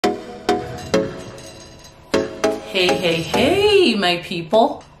Hey, my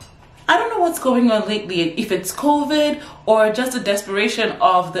people. I don't know what's going on lately, if it's COVID or just the desperation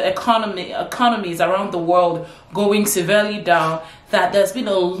of the economies around the world going severely down, that there's been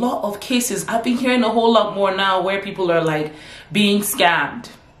a lot of cases. I've been hearing a whole lot more now where people are like being scammed.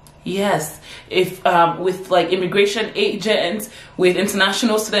 Yes, if with like immigration agents, with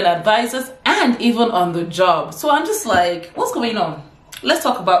international student advisors, and even on the job. So I'm just like, what's going on? Let's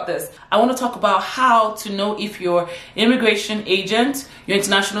talk about this. I want to talk about how to know if your immigration agent, your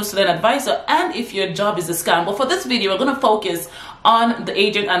international student advisor, and if your job is a scam. But for this video, we're going to focus on the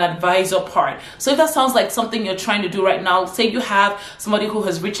agent and advisor part. So if that sounds like something you're trying to do right now, say you have somebody who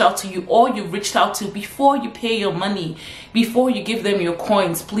has reached out to you or you've reached out to before you pay your money, before you give them your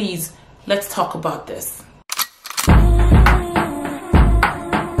coins, please, let's talk about this.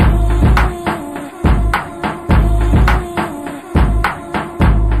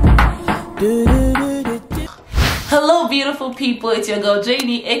 Hello beautiful people, it's your girl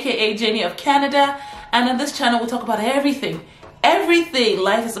Janie, aka Janie of Canada, and on this channel we talk about everything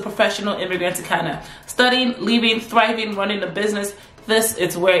life as a professional immigrant to Canada. Studying, living, thriving, running a business, this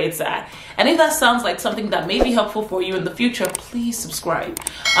is where it's at. And if that sounds like something that may be helpful for you in the future, please subscribe.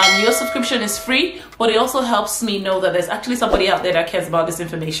 Your subscription is free, but it also helps me know that there's actually somebody out there that cares about this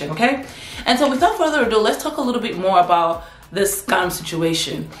information, okay? And so without further ado, let's talk a little bit more about this scam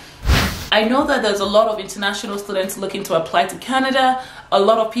situation. I know that there's a lot of international students looking to apply to Canada, a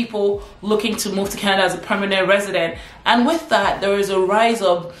lot of people looking to move to Canada as a permanent resident, and with that there is a rise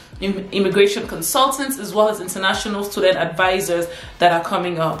of immigration consultants as well as international student advisors that are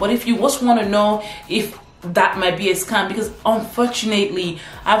coming up. But if you just want to know if that might be a scam, because unfortunately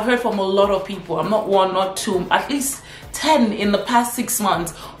I've heard from a lot of people, I'm not one, not two, at least 10 in the past 6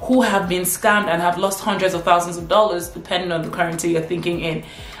 months who have been scammed and have lost hundreds of thousands of dollars depending on the currency you're thinking in.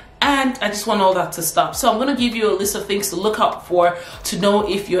 And I just want all that to stop. So I'm going to give you a list of things to look out for to know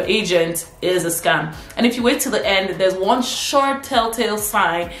if your agent is a scam. And if you wait till the end, there's one short telltale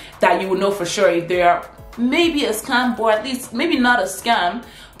sign that you will know for sure if they are maybe a scam, or at least maybe not a scam,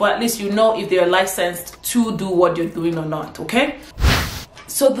 but at least you know if they're licensed to do what you're doing or not, okay?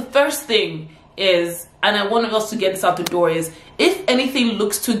 So the first thing is, and I want us to get this out the door, is if anything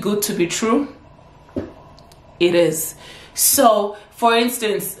looks too good to be true, it is. So for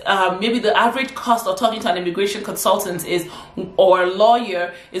instance, maybe the average cost of talking to an immigration consultant is, or a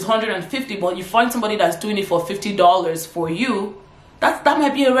lawyer is $150, but you find somebody that's doing it for $50 for you, that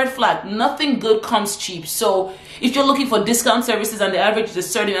might be a red flag. Nothing good comes cheap. So if you're looking for discount services and the average is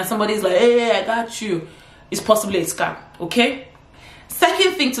certain and somebody's like, hey, I got you, it's possibly a scam, okay?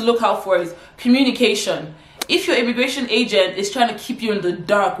 Second thing to look out for is communication. If your immigration agent is trying to keep you in the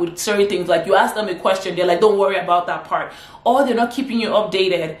dark with certain things, like you ask them a question, they're like, don't worry about that part, or they're not keeping you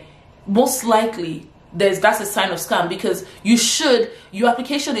updated, most likely that's a sign of scam, because your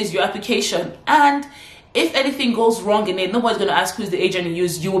application is your application, and if anything goes wrong in it, nobody's going to ask who's the agent you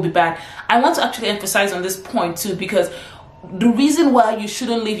use, you will be bad. I want to actually emphasize on this point too, because the reason why you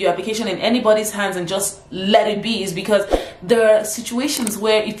shouldn't leave your application in anybody's hands and just let it be is because there are situations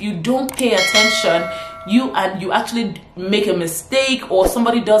where if you don't pay attention, you actually make a mistake or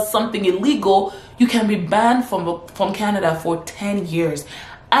somebody does something illegal, you can be banned from Canada for 10 years,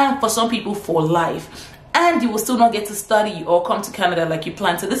 and for some people for life, and you will still not get to study or come to Canada like you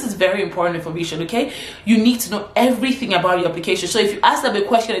planned. So this is very important information, okay? You need to know everything about your application. So if you ask them a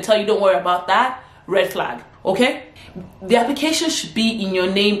question and tell you don't worry about that, red flag, okay? The application should be in your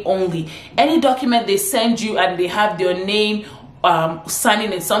name only. Any document they send you and they have their name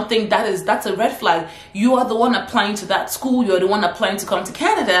signing in something, that's a red flag. You are the one applying to that school, you're the one applying to come to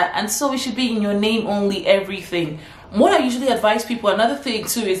Canada, and so it should be in your name only, everything. What I usually advise people, another thing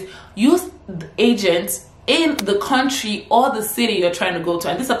too, is use the agents in the country or the city you're trying to go to,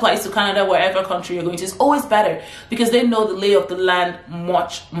 and this applies to Canada, wherever country you're going to. It's always better because they know the lay of the land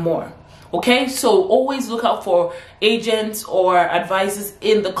much more. Okay, so always look out for agents or advisors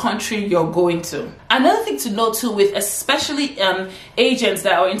in the country you're going to. Another thing to note too, with especially agents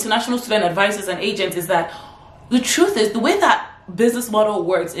that are international student advisors and agents, is that the truth is, the way that business model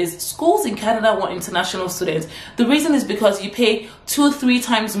works is schools in Canada want international students. The reason is because you pay 2-3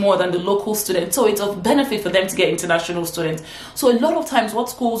 times more than the local student, so it's of benefit for them to get international students. So a lot of times what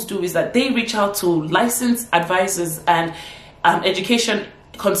schools do is that they reach out to licensed advisors and education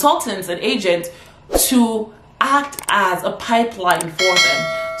consultants and agents to act as a pipeline for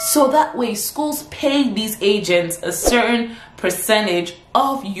them, so that way schools pay these agents a certain percentage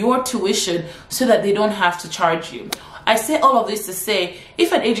of your tuition so that they don't have to charge you. I say all of this to say,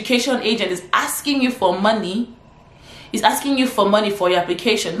 if an education agent is asking you for money, for your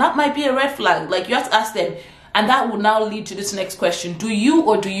application, that might be a red flag. Like, you have to ask them, And that will now lead to this next question. Do you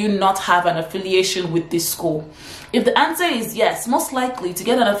or do you not have an affiliation with this school? If the answer is yes, most likely to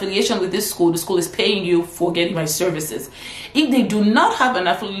get an affiliation with this school, the school is paying you for getting my services. If they do not have an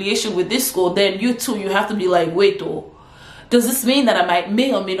affiliation with this school, then you too, you have to be like, wait, oh, does this mean that I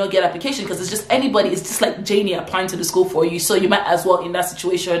may or may not get application? Because it's just anybody, it's just like Janie applying to the school for you. So you might as well, in that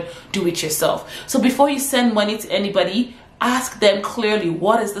situation, do it yourself. So before you send money to anybody, ask them clearly,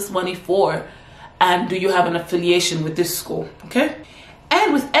 what is this money for? And do you have an affiliation with this school? Okay?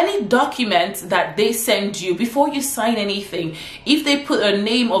 And with any document that they send you, before you sign anything, if they put a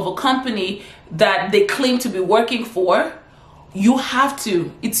name of a company that they claim to be working for, you have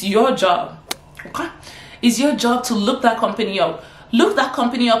to, it's your job. Okay? It's your job to look that company up. Look that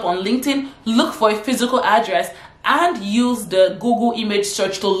company up on LinkedIn, look for a physical address, and use the Google image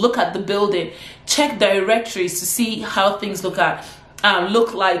search to look at the building. Check directories to see how things look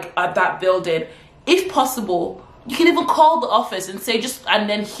like at that building. If possible, you can even call the office and say, and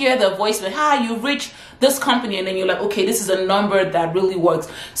then hear the voicemail, hi, you've reached this company, and then you're like, okay, this is a number that really works.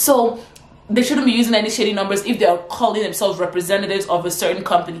 So they shouldn't be using any shady numbers if they're calling themselves representatives of a certain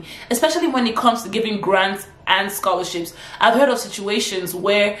company, especially when it comes to giving grants and scholarships. I've heard of situations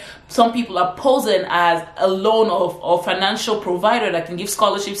where some people are posing as a loan or financial provider that can give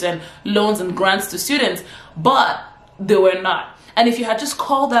scholarships and loans and grants to students, but they were not. And if you had just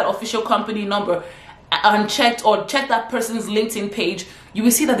called that official company number and checked that person's LinkedIn page, you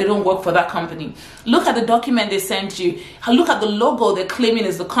will see that they don't work for that company. Look at the document they sent you. Look at the logo they're claiming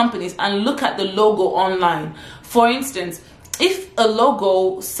is the company's, and look at the logo online. For instance, if a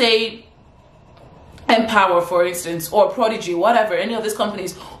logo, say Empower, for instance, or Prodigy, whatever, any of these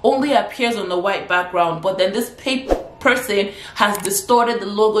companies, only appears on the white background, but then this person has distorted the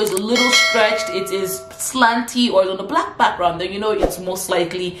logo, is a little stretched, it is slanty, or on the black background, then you know it's most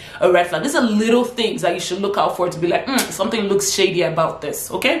likely a red flag. These are little things that you should look out for to be like, something looks shady about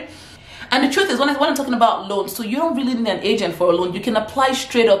this, okay? And the truth is, when I'm talking about loans, so you don't really need an agent for a loan. You can apply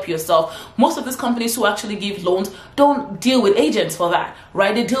straight up yourself. Most of these companies who actually give loans don't deal with agents for that,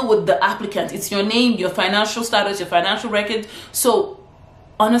 right? They deal with the applicant. It's your name, your financial status, your financial record. So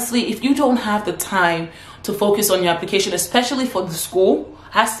honestly, if you don't have the time to focus on your application, especially for the school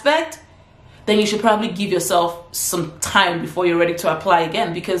aspect, then you should probably give yourself some time before you're ready to apply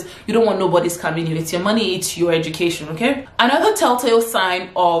again, because you don't want nobody scamming you. It's your money, it's your education, okay? Another telltale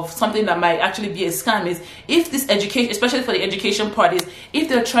sign of something that might actually be a scam is if this education, especially for the education part, is if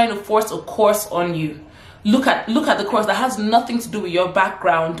they're trying to force a course on you. Look at the course that has nothing to do with your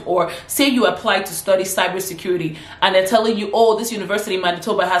background, or say you apply to study cybersecurity and they're telling you, oh, this university in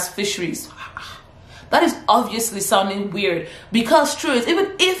Manitoba has fisheries. That is obviously sounding weird, because true is,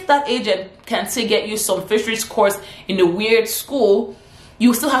 even if that agent can say get you some fisheries course in a weird school,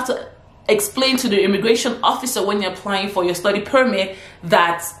 you still have to explain to the immigration officer when you're applying for your study permit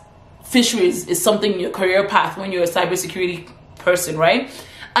that fisheries is something in your career path when you're a cybersecurity person, right?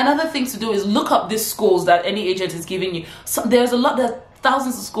 Another thing to do is look up these schools that any agent is giving you. So there's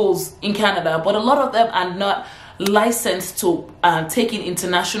thousands of schools in Canada, but a lot of them are not licensed to taking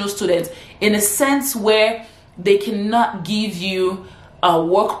international students, in a sense where they cannot give you a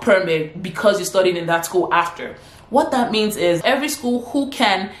work permit because you studied in that school after. What that means is every school who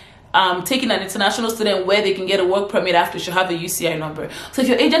can take in an international student where they can get a work permit after should have a UCI number. So if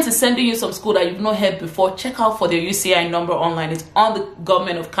your agent is sending you some school that you've not heard before, check out for their UCI number online. It's on the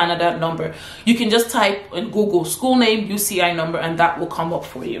Government of Canada number. You can just type in Google school name, UCI number, and that will come up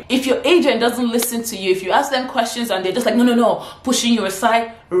for you. If your agent doesn't listen to you, if you ask them questions and they're just like, no, pushing you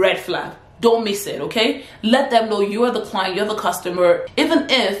aside, red flag. Don't miss it, okay? Let them know you're the client, you're the customer. Even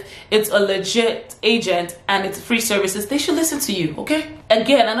if it's a legit agent and it's free services, they should listen to you, okay?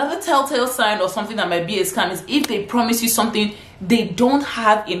 Again, another telltale sign or something that might be a scam is if they promise you something they don't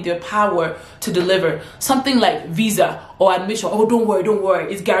have in their power to deliver. Something like visa or admission. Oh, don't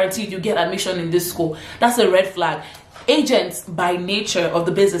worry, it's guaranteed you get admission in this school. That's a red flag. Agents, by nature of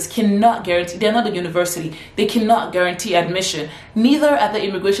the business, cannot guarantee, they're not a university, they cannot guarantee admission. Neither are the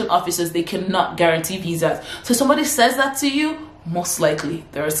immigration officers, they cannot guarantee visas. So if somebody says that to you, most likely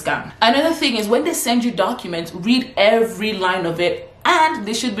they're a scam. Another thing is when they send you documents, read every line of it, and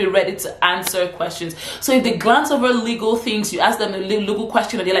they should be ready to answer questions. So if they glance over legal things, you ask them a legal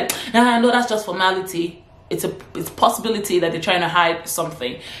question and they're like, nah, no, that's just formality. it's a possibility that they're trying to hide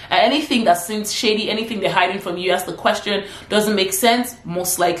something. Anything that seems shady, anything they're hiding from you, ask the question, doesn't make sense,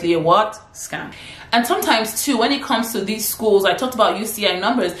 most likely a what? Scam. And sometimes too, when it comes to these schools, I talked about UCI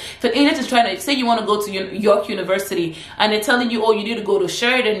numbers. If an agent is trying to, say you want to go to York University and they're telling you, oh, you need to go to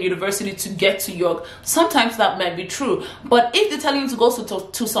Sheridan University to get to York, sometimes that might be true. But if they're telling you to go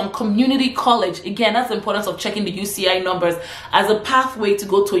to some community college, again, that's the importance of checking the UCI numbers as a pathway to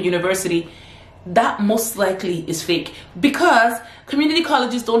go to a university. That most likely is fake, because community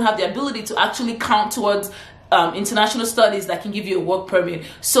colleges don't have the ability to actually count towards international studies that can give you a work permit.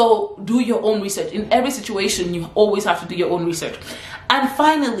 So do your own research. In every situation, you always have to do your own research. And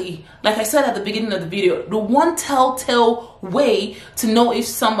finally, like I said at the beginning of the video, the one telltale way to know if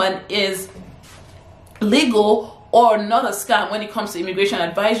someone is legal or not a scam when it comes to immigration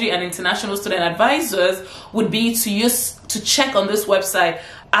advisory and international student advisors would be to check on this website,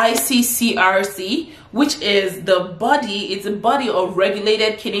 ICCRC, which is the body, it's a body of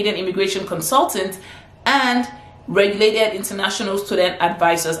regulated Canadian immigration consultants and regulated international student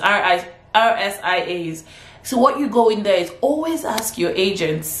advisors, RSIAs. So what you go in there is always ask your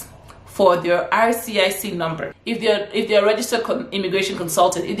agents for their RCIC number. If they're a registered immigration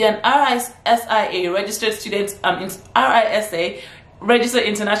consultant, if they're an RSIA, registered student, RISA, registered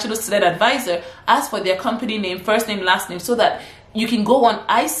international student advisor, ask for their company name, first name, last name, so that you can go on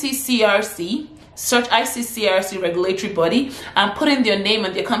ICCRC, search ICCRC regulatory body, and put in their name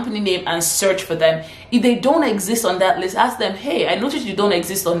and their company name and search for them. If they don't exist on that list, ask them, hey, I noticed you don't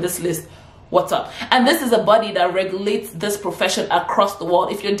exist on this list. What's up? And this is a body that regulates this profession across the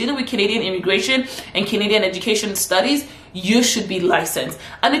world. If you're dealing with Canadian immigration and Canadian education studies, you should be licensed.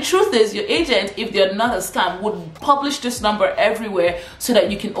 And the truth is, your agent, if they're not a scam, would publish this number everywhere so that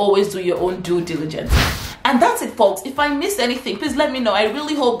you can always do your own due diligence. And that's it, folks. If I missed anything, please let me know. I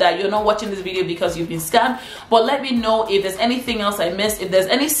really hope that you're not watching this video because you've been scammed, but let me know if there's anything else I missed, if there's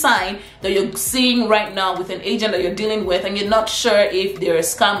any sign that you're seeing right now with an agent that you're dealing with and you're not sure if they're a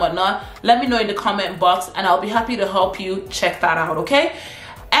scam or not. Let me know in the comment box and I'll be happy to help you check that out, okay?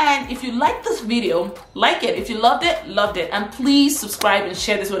 And if you like this video, like it. If you loved it, loved it. And please subscribe and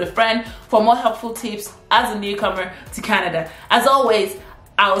share this with a friend for more helpful tips as a newcomer to Canada. As always,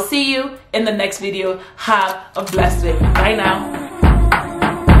 I will see you in the next video. Have a blessed day. Bye now.